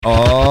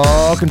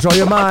Oh, control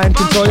your mind,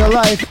 control your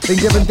life.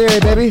 Think Different Theory,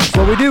 baby. That's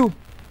what we do.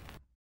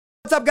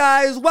 What's up,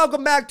 guys?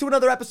 Welcome back to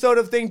another episode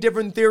of Think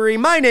Different Theory.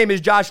 My name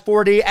is Josh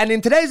Forti, and in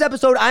today's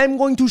episode, I'm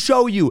going to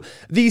show you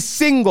the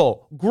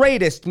single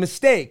greatest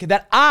mistake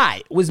that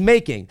I was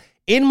making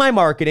in my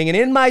marketing and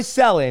in my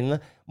selling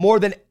more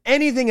than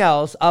anything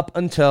else up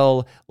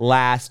until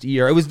last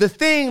year. It was the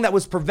thing that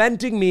was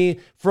preventing me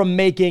from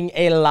making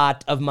a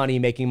lot of money,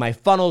 making my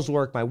funnels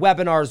work, my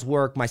webinars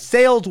work, my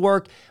sales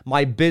work,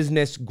 my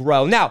business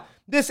grow. Now,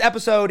 this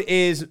episode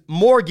is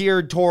more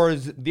geared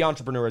towards the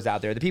entrepreneurs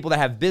out there, the people that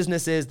have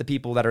businesses, the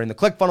people that are in the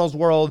ClickFunnels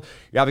world.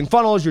 You're having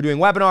funnels, you're doing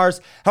webinars.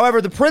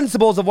 However, the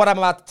principles of what I'm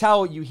about to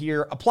tell you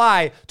here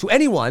apply to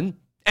anyone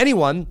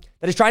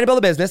that is trying to build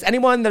a business,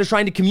 anyone that is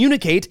trying to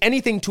communicate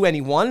anything to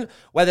anyone,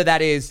 whether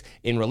that is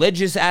in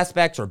religious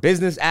aspects or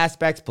business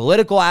aspects,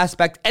 political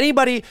aspects,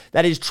 anybody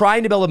that is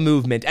trying to build a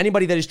movement,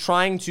 anybody that is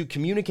trying to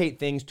communicate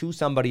things to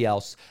somebody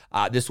else,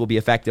 this will be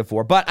effective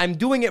for. But I'm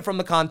doing it from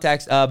the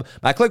context of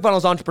my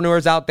ClickFunnels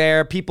entrepreneurs out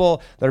there,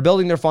 people that are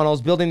building their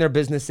funnels, building their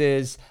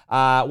businesses,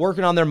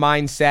 working on their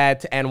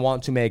mindset, and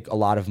want to make a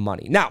lot of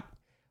money. Now,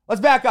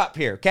 let's back up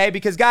here, okay?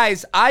 Because,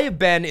 guys, I have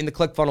been in the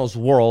ClickFunnels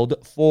world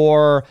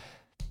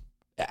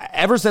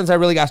ever since I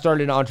really got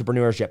started in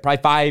entrepreneurship,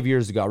 probably 5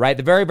 years ago, right?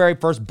 The very, very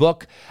first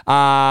book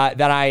that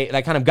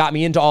kind of got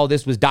me into all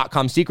this was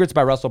Dot-Com Secrets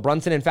by Russell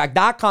Brunson. In fact,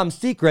 Dot-Com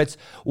Secrets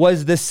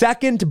was the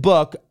second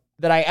book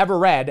that I ever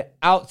read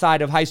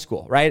outside of high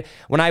school, right?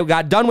 When I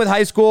got done with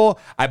high school,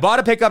 I bought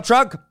a pickup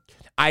truck.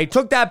 I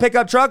took that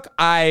pickup truck,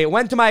 I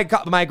went to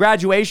my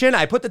graduation,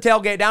 I put the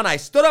tailgate down, I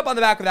stood up on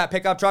the back of that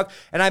pickup truck,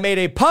 and I made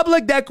a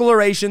public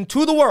declaration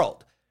to the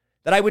world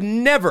that I would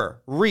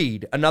never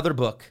read another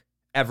book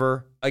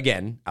ever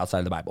again outside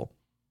of the Bible.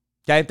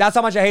 Okay, that's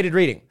how much I hated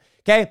reading.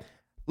 Okay,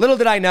 little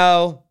did I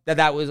know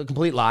that was a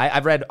complete lie.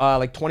 I've read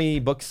like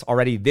 20 books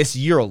already this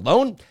year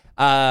alone,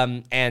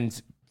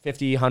 and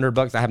 50, 100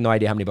 books. I have no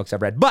idea how many books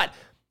I've read. But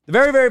the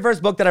very, very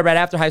first book that I read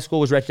after high school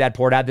was Rich Dad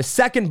Poor Dad. The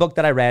second book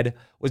that I read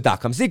was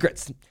Dot-Com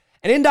Secrets.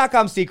 And in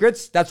Dot-Com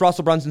Secrets, that's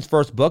Russell Brunson's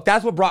first book.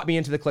 That's what brought me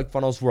into the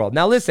ClickFunnels world.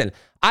 Now listen,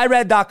 I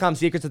read Dot-Com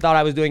Secrets and thought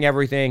I was doing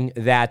everything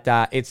that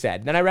it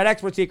said. Then I read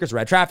Expert Secrets,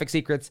 read Traffic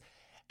Secrets.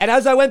 And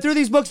as I went through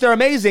these books, they're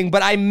amazing,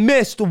 but I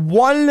missed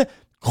one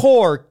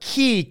core,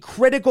 key,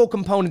 critical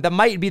component that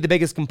might be the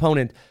biggest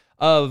component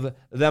of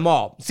them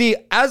all. See,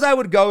 as I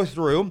would go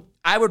through,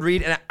 I would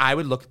read and I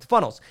would look at the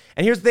funnels.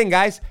 And here's the thing,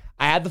 guys.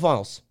 I had the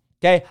funnels.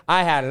 Okay,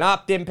 I had an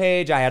opt-in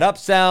page, I had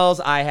upsells,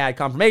 I had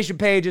confirmation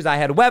pages, I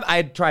had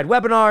tried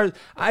webinars,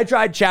 I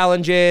tried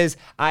challenges,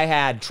 I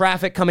had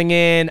traffic coming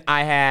in,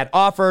 I had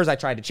offers, I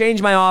tried to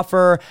change my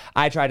offer,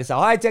 I tried to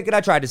sell high ticket, I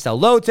tried to sell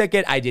low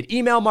ticket, I did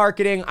email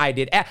marketing, I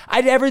did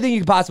everything you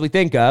could possibly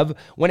think of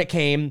when it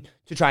came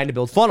to trying to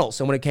build funnels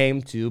and when it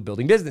came to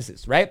building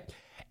businesses, right?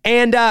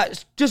 And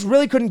just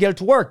really couldn't get it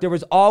to work. There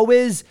was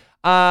always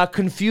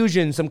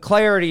confusion, some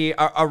clarity,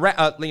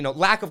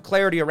 lack of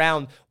clarity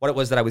around what it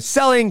was that I was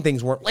selling.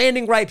 Things weren't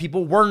landing right.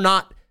 People were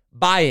not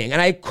buying.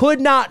 And I could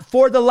not,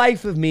 for the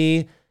life of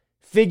me,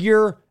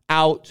 figure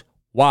out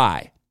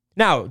why.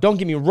 Now, don't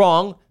get me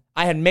wrong.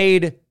 I had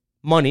made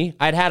money.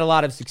 I'd had a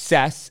lot of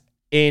success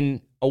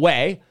in a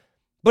way,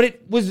 but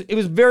it was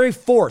very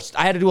forced.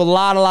 I had to do a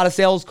lot of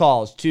sales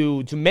calls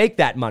to make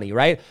that money,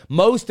 right?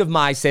 Most of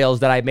my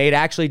sales that I made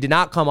actually did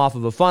not come off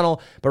of a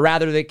funnel, but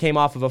rather they came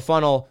off of a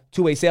funnel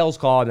to a sales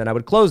call, and then I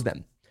would close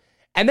them.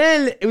 And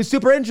then it was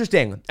super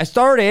interesting. I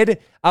started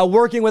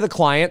working with a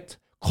client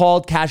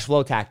called Cash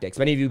Flow Tactics.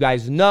 Many of you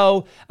guys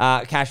know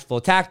Cash Flow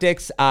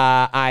Tactics.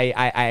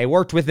 I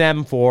worked with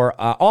them for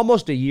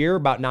almost a year,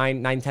 about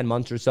 9-10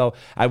 months or so.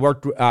 I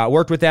worked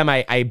with them.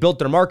 I built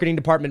their marketing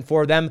department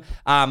for them,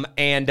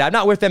 and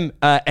not with them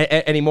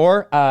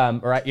anymore.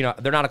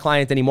 They're not a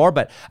client anymore.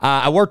 But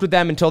I worked with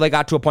them until they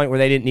got to a point where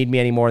they didn't need me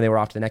anymore, and they were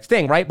off to the next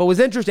thing, right? But it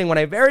was interesting when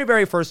I very,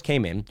 very first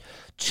came in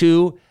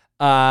to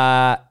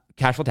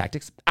Cash Flow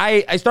Tactics.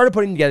 I started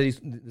putting together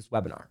this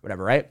webinar,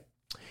 whatever, right?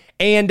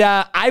 And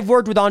I've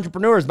worked with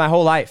entrepreneurs my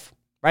whole life,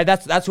 right?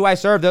 That's who I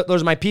serve.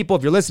 Those are my people.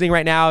 If you're listening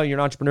right now and you're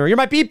an entrepreneur, you're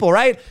my people,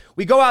 right?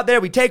 We go out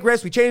there, we take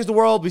risks, we change the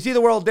world, we see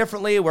the world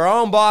differently, we're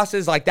our own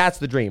bosses. Like, that's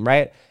the dream,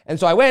 right? And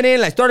so I went in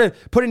and I started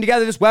putting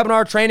together this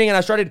webinar training, and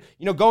I started,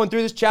 going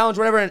through this challenge,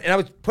 whatever, and I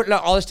was putting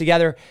all this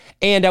together.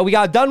 And we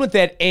got done with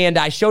it, and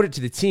I showed it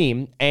to the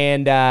team.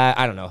 And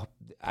I don't know,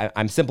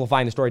 I'm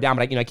simplifying the story down,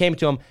 but I came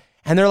to them,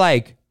 and they're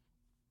like,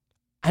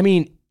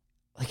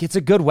 it's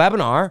a good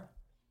webinar,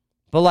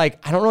 but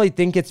I don't really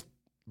think it's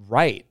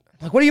right.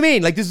 I'm like, what do you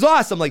mean? This is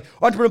awesome.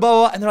 Entrepreneur, blah,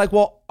 blah, blah. And they're like,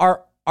 well,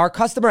 our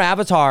customer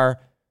avatar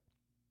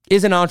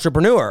is an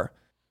entrepreneur.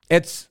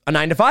 It's a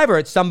 9-to-5er.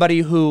 It's somebody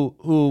who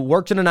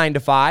works in a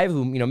 9-to-5,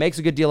 who, makes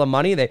a good deal of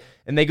money.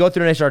 They go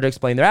through and they start to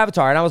explain their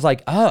avatar. And I was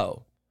like,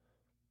 oh,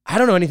 I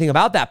don't know anything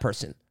about that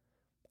person.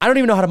 I don't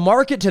even know how to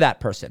market to that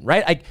person,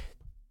 right?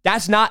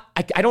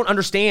 I don't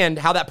understand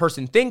how that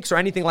person thinks or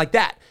anything like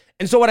that.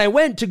 And so when I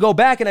went to go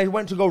back and I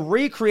went to go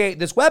recreate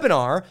this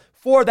webinar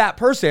for that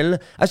person,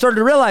 I started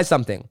to realize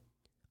something.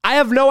 I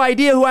have no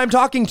idea who I'm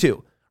talking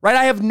to, right?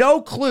 I have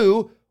no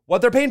clue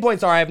what their pain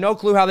points are. I have no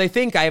clue how they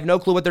think. I have no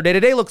clue what their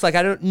day-to-day looks like.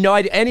 I don't know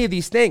any of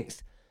these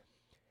things.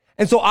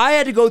 And so I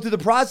had to go through the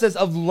process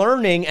of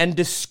learning and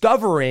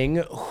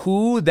discovering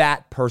who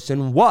that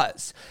person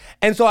was.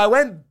 And so I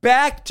went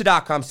back to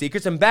 .com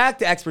Secrets and back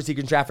to Expert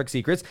Secrets and Traffic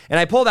Secrets, and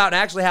I pulled out and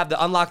actually have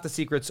the Unlock the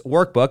Secrets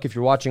workbook. If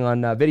you're watching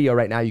on video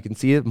right now, you can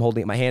see it. I'm holding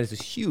it in my hand. It's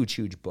this huge,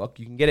 huge book.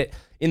 You can get it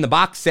in the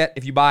box set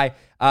if you buy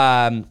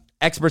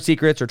Expert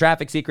Secrets or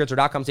Traffic Secrets or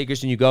 .com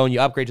Secrets, and you go and you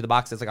upgrade to the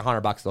box. It's like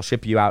 $100. They'll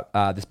ship you out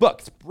this book.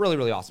 It's really,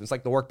 really awesome. It's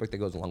like the workbook that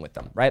goes along with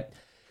them, right?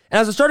 And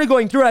as I started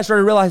going through it, I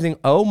started realizing,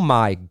 oh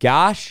my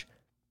gosh,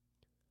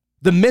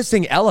 the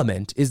missing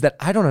element is that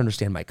I don't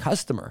understand my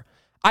customer.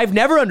 I've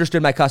never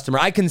understood my customer.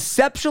 I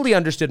conceptually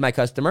understood my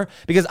customer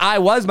because I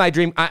was my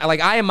dream.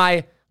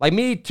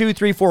 Me 2,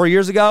 3, 4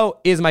 years ago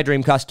is my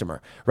dream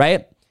customer,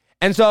 right?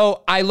 And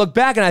so I look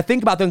back and I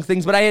think about those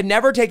things, but I had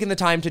never taken the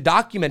time to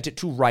document it,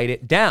 to write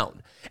it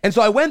down. And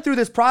so I went through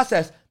this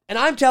process, and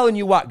I'm telling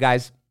you what,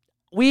 guys,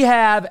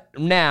 I've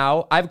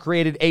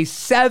created a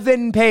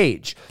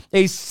 7-page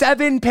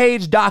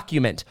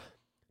document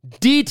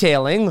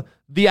detailing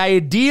the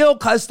ideal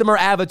customer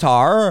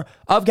avatar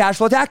of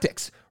Cashflow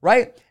Tactics,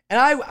 right?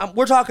 And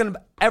we're talking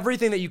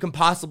everything that you can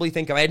possibly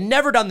think of. I had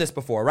never done this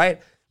before,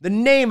 right? The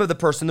name of the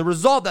person, the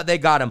result that they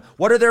got them,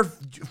 what are their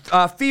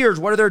fears,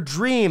 what are their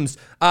dreams,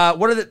 how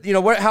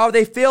have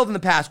they failed in the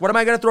past, what am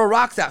I going to throw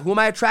rocks at, who am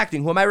I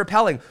attracting, who am I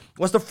repelling,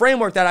 what's the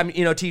framework that I'm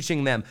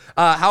teaching them,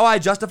 how I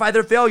justify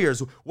their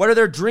failures, what are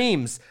their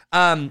dreams,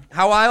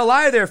 how I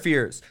ally their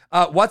fears,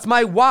 what's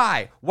my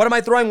why, what am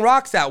I throwing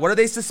rocks at, what are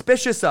they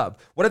suspicious of,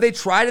 what have they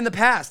tried in the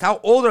past, how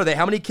old are they,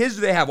 how many kids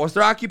do they have, what's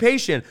their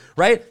occupation,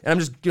 right? And I'm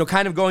just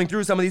kind of going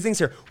through some of these things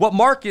here. What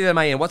market am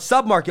I in, what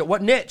sub-market,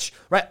 what niche,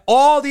 right?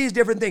 All these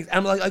different things.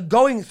 I'm like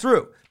going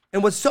through.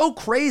 And what's so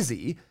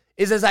crazy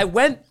is as I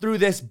went through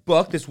this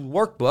book, this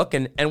workbook,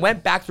 and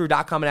went back through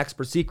 .com and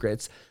Expert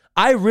Secrets,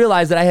 I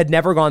realized that I had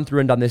never gone through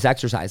and done this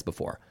exercise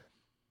before.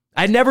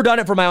 I had never done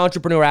it for my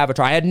entrepreneur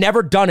avatar. I had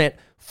never done it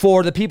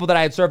for the people that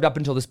I had served up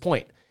until this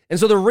point. And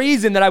so the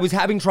reason that I was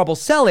having trouble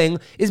selling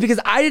is because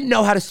I didn't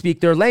know how to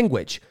speak their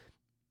language.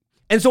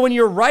 And so when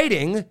you're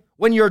writing,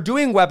 when you're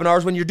doing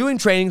webinars, when you're doing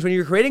trainings, when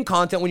you're creating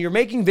content, when you're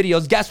making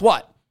videos, guess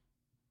what?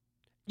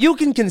 You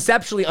can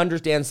conceptually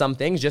understand some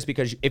things just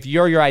because if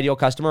you're your ideal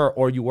customer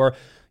or you were,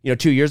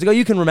 2 years ago,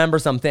 you can remember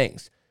some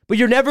things. But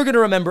you're never going to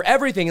remember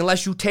everything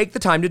unless you take the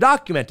time to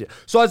document it.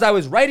 So as I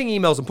was writing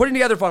emails and putting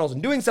together funnels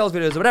and doing sales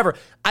videos or whatever,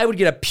 I would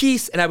get a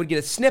piece and I would get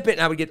a snippet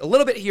and I would get a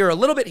little bit here,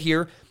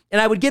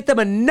 and I would get them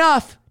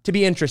enough to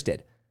be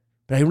interested.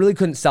 But I really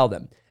couldn't sell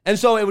them. And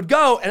so it would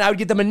go and I would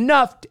get them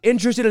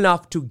interested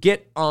enough to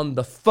get on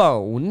the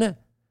phone,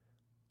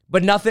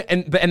 but nothing,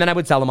 and then I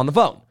would sell them on the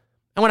phone.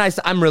 And when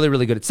I'm really,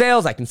 really good at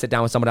sales, I can sit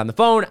down with someone on the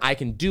phone. I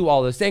can do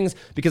all those things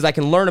because I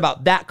can learn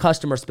about that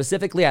customer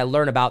specifically. I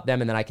learn about them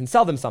and then I can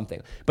sell them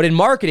something. But in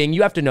marketing,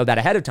 you have to know that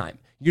ahead of time.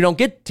 You don't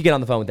get to get on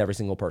the phone with every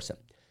single person.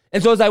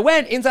 And so as I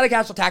went inside of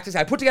Cashflow Tactics,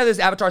 I put together this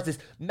avatar. It's this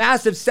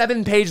massive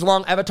 7-page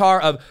long avatar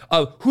of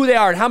who they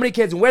are and how many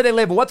kids and where they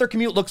live and what their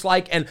commute looks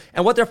like and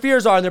what their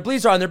fears are and their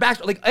beliefs are and their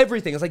backstory, like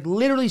everything. It's like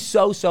literally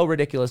so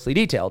ridiculously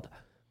detailed.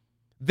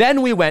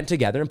 Then we went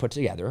together and put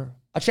together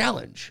a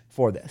challenge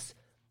for this.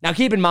 Now,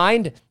 keep in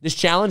mind, this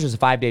challenge was a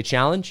 5-day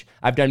challenge.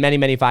 I've done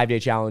many 5-day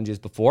challenges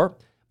before.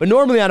 But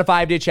normally on a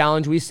 5-day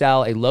challenge, we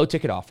sell a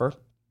low-ticket offer,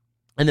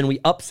 and then we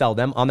upsell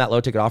them on that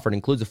low-ticket offer. It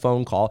includes a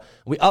phone call.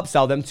 We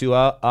upsell them to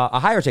a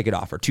higher-ticket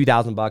offer,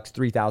 $2,000,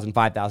 $3,000,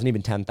 $5,000,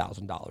 even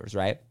 $10,000,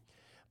 right?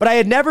 But I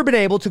had never been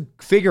able to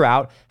figure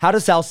out how to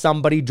sell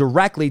somebody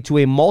directly to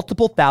a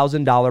multiple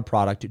 $1,000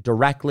 product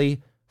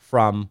directly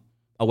from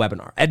a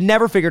webinar. I'd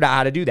never figured out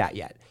how to do that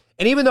yet.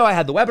 And even though I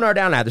had the webinar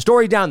down, I had the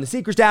story down, the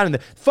secrets down, and the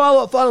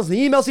follow-up funnels, and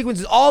the email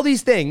sequences, all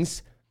these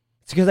things,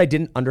 it's because I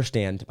didn't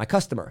understand my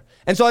customer.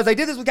 And so as I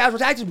did this with Cashflow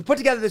Tactics, we put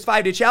together this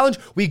 5-day challenge.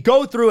 We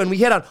go through and we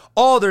hit on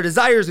all their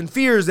desires and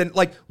fears and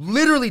like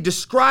literally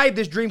describe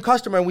this dream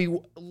customer, and we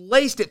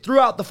laced it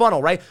throughout the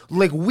funnel, right?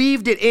 Like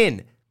weaved it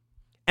in.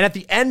 And at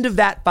the end of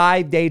that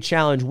 5-day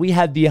challenge, we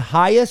had the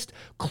highest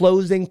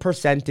closing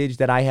percentage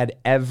that I had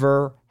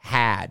ever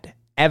had,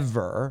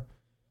 ever.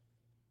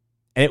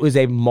 And it was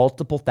a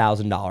multiple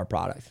 $1,000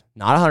 product,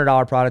 not a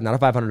 $100 product, not a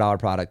 $500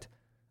 product,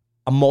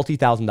 a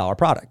multi-$1,000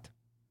 product.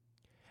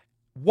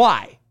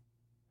 Why?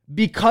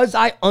 Because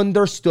I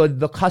understood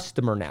the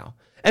customer now.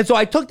 And so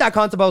I took that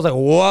concept, I was like,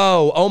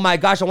 whoa, oh my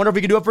gosh, I wonder if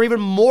we could do it for even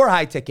more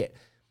high ticket,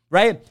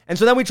 right? And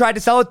so then we tried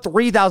to sell a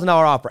 $3,000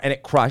 offer and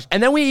it crushed.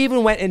 And then we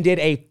even went and did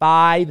a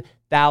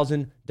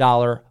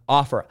 $5,000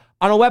 offer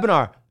on a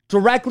webinar,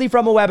 directly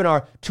from a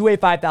webinar to a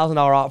 $5,000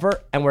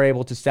 offer. And we're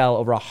able to sell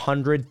over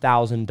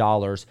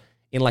 $100,000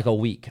 in like a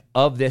week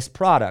of this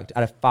product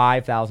at a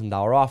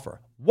 $5,000 offer.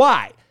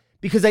 Why?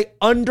 Because I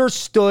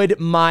understood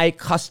my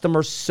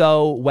customer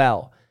so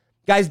well.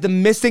 Guys, the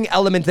missing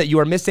element that you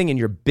are missing in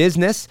your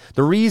business,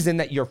 the reason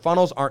that your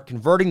funnels aren't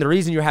converting, the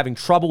reason you're having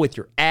trouble with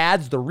your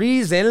ads, the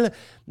reason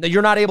that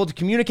you're not able to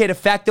communicate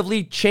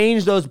effectively,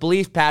 change those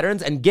belief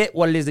patterns, and get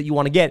what it is that you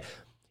want to get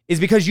is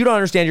because you don't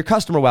understand your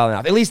customer well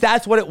enough. At least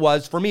that's what it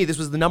was for me. This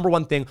was the number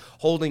one thing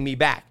holding me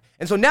back.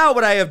 And so now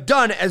what I have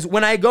done is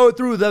when I go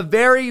through the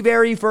very,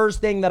 very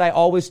first thing that I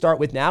always start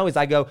with now is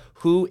I go,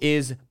 who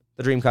is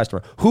the dream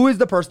customer? Who is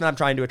the person that I'm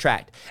trying to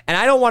attract? And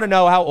I don't want to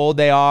know how old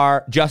they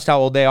are, just how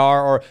old they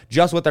are, or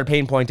just what their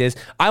pain point is.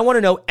 I want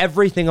to know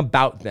everything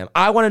about them.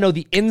 I want to know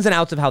the ins and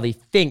outs of how they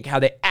think, how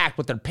they act,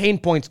 what their pain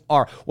points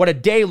are, what a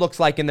day looks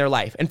like in their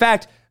life. In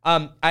fact,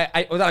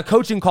 I was on a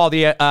coaching call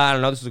this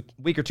was a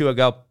week or two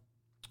ago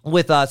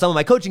with some of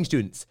my coaching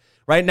students.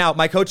 Right now,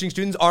 my coaching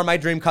students are my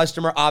dream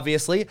customer,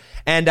 obviously,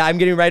 and I'm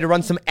getting ready to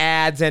run some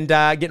ads and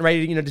getting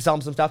ready to, to sell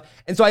them some stuff.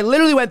 And so I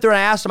literally went through and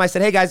I asked them, I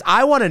said, hey guys,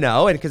 I want to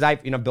know, and because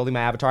building my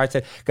avatar, I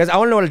said, guys, I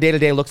want to know what a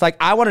day-to-day looks like.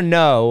 I want to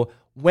know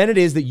when it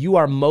is that you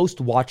are most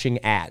watching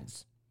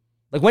ads.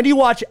 Like when are you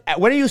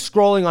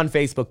scrolling on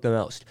Facebook the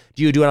most?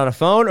 Do you do it on a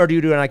phone or do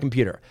you do it on a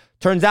computer?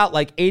 Turns out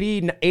like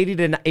 80 to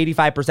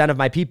 85% of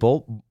my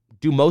people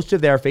do most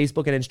of their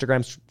Facebook and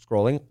Instagram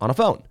scrolling on a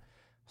phone.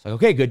 It's like,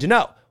 okay, good to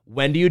know.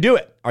 When do you do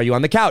it? Are you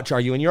on the couch?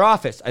 Are you in your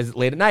office? Is it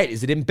late at night?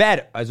 Is it in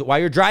bed? Is it while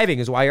you're driving?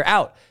 Is it while you're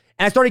out?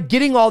 And I started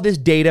getting all this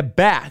data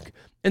back.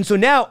 And so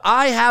now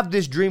I have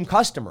this dream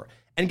customer.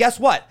 And guess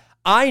what?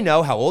 I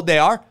know how old they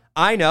are.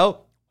 I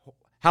know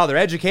how they're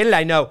educated.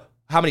 I know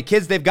how many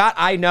kids they've got.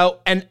 I know,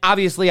 and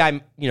obviously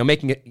I'm,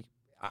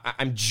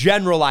 I'm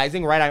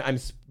generalizing, right? I'm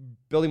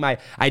building my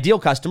ideal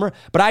customer,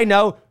 but I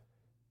know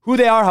who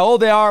they are, how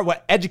old they are,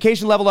 what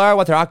education level they are,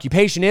 what their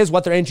occupation is,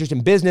 what their interest in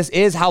business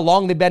is, how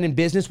long they've been in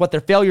business, what their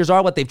failures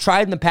are, what they've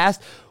tried in the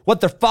past, what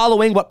they're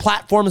following, what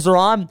platforms they're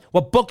on,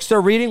 what books they're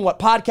reading, what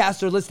podcasts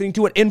they're listening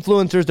to, what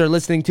influencers they're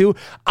listening to.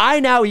 I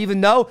now even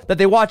know that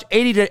they watch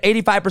 80 to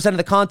 85% of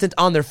the content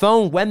on their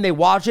phone, when they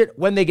watch it,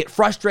 when they get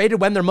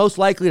frustrated, when they're most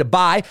likely to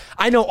buy.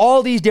 I know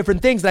all these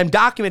different things that I'm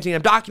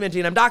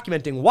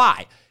documenting.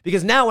 Why?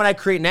 Because now when I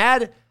create an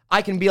ad,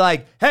 I can be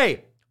like,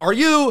 hey, are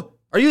you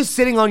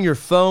sitting on your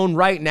phone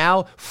right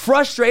now,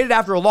 frustrated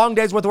after a long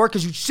day's worth of work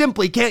because you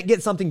simply can't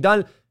get something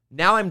done?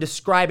 Now I'm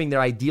describing their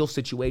ideal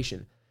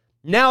situation.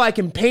 Now I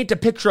can paint a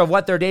picture of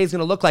what their day is going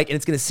to look like, and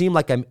it's going to seem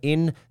like I'm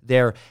in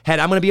their head.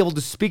 I'm going to be able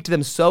to speak to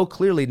them so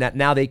clearly that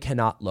now they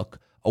cannot look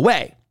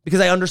away because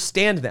I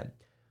understand them.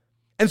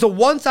 And so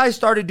once I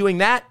started doing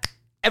that,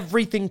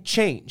 everything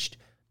changed.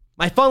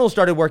 My funnel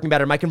started working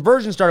better. My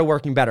conversion started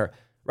working better,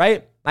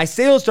 right? My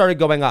sales started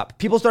going up.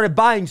 People started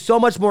buying so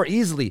much more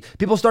easily.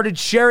 People started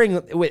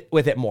sharing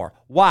with it more.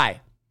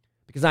 Why?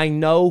 Because I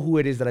know who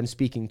it is that I'm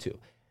speaking to.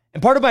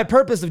 And part of my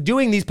purpose of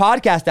doing these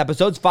podcast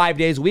episodes 5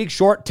 days a week,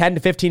 short 10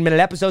 to 15 minute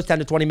episodes, 10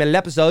 to 20 minute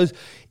episodes,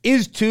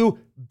 is to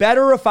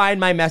better refine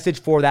my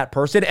message for that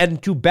person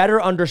and to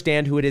better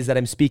understand who it is that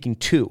I'm speaking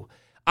to.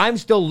 I'm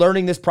still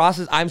learning this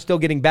process. I'm still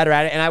getting better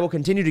at it, and I will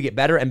continue to get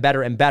better and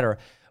better and better.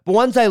 But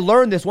once I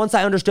learned this, once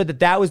I understood that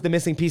that was the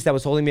missing piece that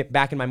was holding me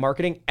back in my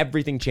marketing,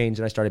 everything changed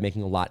and I started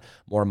making a lot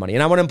more money.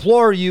 And I want to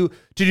implore you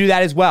to do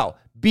that as well.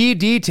 Be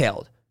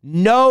detailed.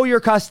 Know your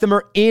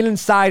customer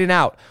inside and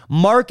out.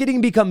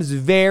 Marketing becomes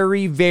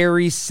very,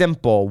 very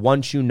simple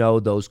once you know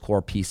those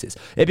core pieces.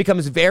 It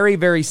becomes very,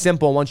 very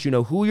simple once you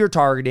know who you're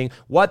targeting,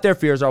 what their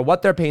fears are,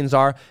 what their pains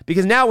are.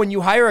 Because now when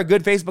you hire a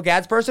good Facebook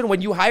ads person,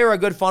 when you hire a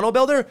good funnel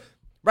builder,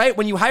 right?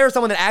 When you hire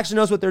someone that actually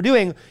knows what they're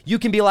doing, you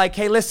can be like,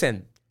 hey,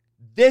 listen,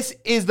 this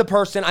is the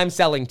person I'm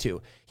selling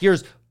to.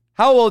 Here's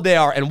how old they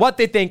are and what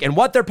they think and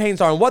what their pains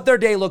are and what their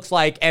day looks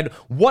like and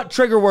what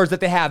trigger words that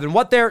they have and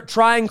what they're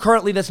trying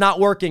currently that's not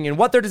working and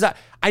what their desire.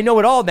 I know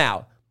it all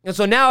now. And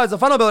so now as a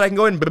funnel builder, I can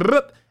go in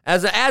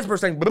as an ads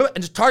person and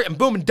just target and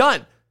boom and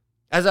done.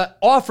 As an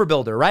offer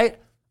builder, right?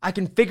 I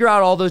can figure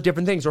out all those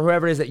different things or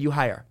whoever it is that you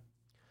hire.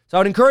 So I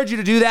would encourage you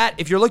to do that.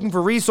 If you're looking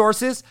for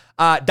resources,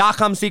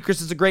 .com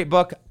Secrets is a great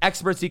book.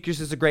 Expert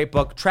Secrets is a great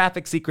book.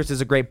 Traffic Secrets is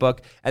a great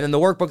book. And then the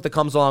workbook that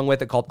comes along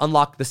with it called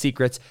Unlock the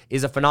Secrets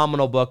is a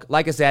phenomenal book.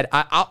 Like I said,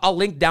 I'll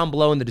link down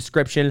below in the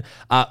description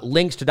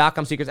links to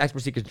 .com Secrets,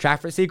 Expert Secrets,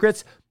 Traffic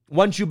Secrets.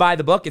 Once you buy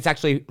the book, it's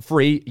actually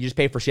free. You just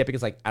pay for shipping.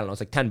 It's like, I don't know,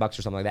 it's like $10 or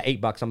something like that,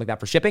 $8, something like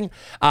that for shipping.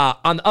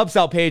 On the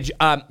upsell page,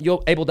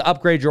 you'll able to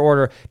upgrade your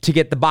order to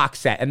get the box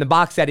set. And the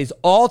box set is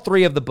all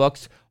three of the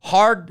books,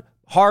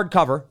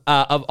 hardcover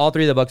of all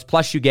three of the books,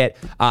 plus you get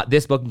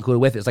this book included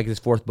with it. It's like this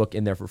fourth book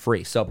in there for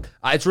free. So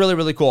it's really,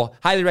 really cool.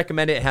 Highly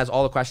recommend it. It has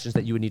all the questions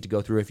that you would need to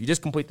go through. If you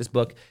just complete this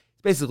book,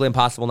 it's basically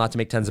impossible not to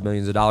make tens of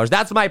millions of dollars.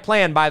 That's my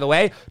plan, by the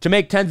way, to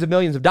make tens of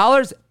millions of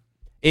dollars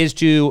is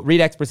to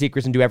read Expert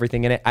Secrets and do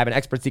everything in it. I have an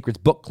Expert Secrets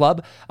book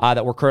club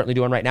that we're currently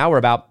doing right now. We're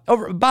about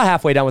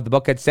halfway done with the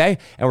book, I'd say,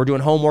 and we're doing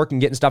homework and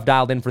getting stuff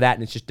dialed in for that,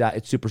 and it's just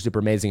it's super, super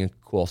amazing and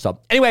cool. So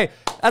anyway,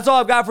 that's all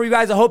I've got for you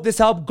guys. I hope this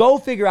helped. Go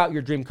figure out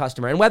your dream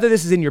customer, and whether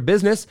this is in your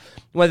business,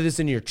 whether this is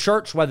in your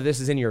church, whether this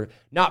is in your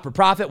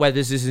not-for-profit, whether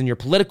this is in your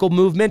political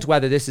movement,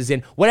 whether this is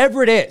in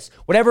whatever it is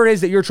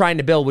that you're trying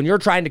to build, when you're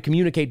trying to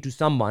communicate to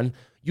someone,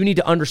 you need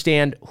to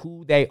understand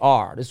who they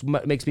are. This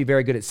makes me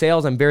very good at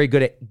sales. I'm very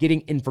good at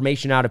getting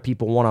information out of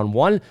people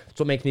one-on-one. It's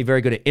what makes me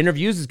very good at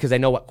interviews is because I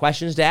know what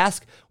questions to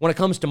ask. When it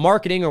comes to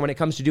marketing or when it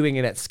comes to doing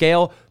it at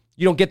scale,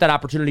 you don't get that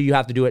opportunity. You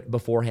have to do it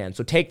beforehand.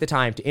 So take the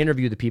time to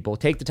interview the people,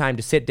 take the time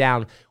to sit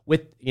down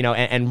with,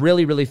 and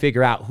really, really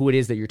figure out who it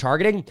is that you're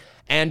targeting.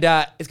 And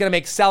it's going to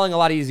make selling a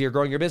lot easier,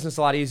 growing your business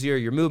a lot easier,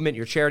 your movement,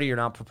 your charity, your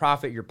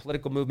non-for-profit, your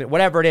political movement,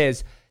 whatever it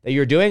is that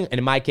you're doing. And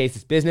in my case,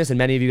 it's business. And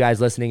many of you guys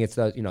listening, it's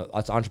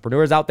us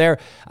entrepreneurs out there.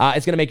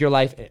 It's going to make your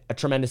life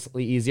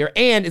tremendously easier.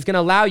 And it's going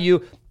to allow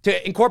you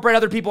to incorporate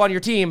other people on your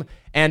team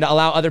and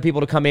allow other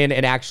people to come in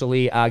and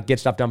actually get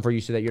stuff done for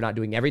you so that you're not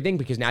doing everything,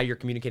 because now you're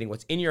communicating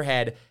what's in your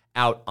head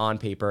out on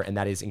paper, and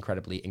that is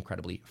incredibly,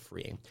 incredibly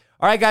freeing.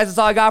 All right, guys, that's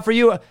all I got for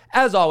you.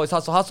 As always,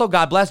 hustle, hustle.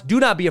 God bless. Do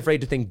not be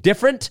afraid to think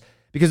different,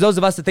 because those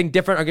of us that think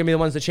different are going to be the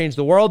ones that change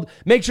the world.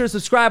 Make sure to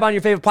subscribe on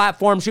your favorite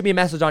platform. Shoot me a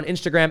message on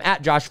Instagram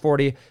at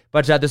Josh40.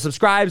 But the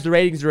subscribes, the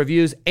ratings, the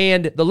reviews,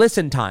 and the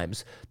listen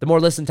times. The more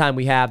listen time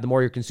we have, the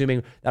more you're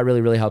consuming. That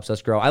really, really helps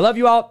us grow. I love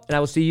you all, and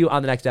I will see you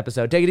on the next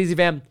episode. Take it easy,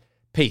 fam.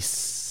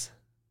 Peace.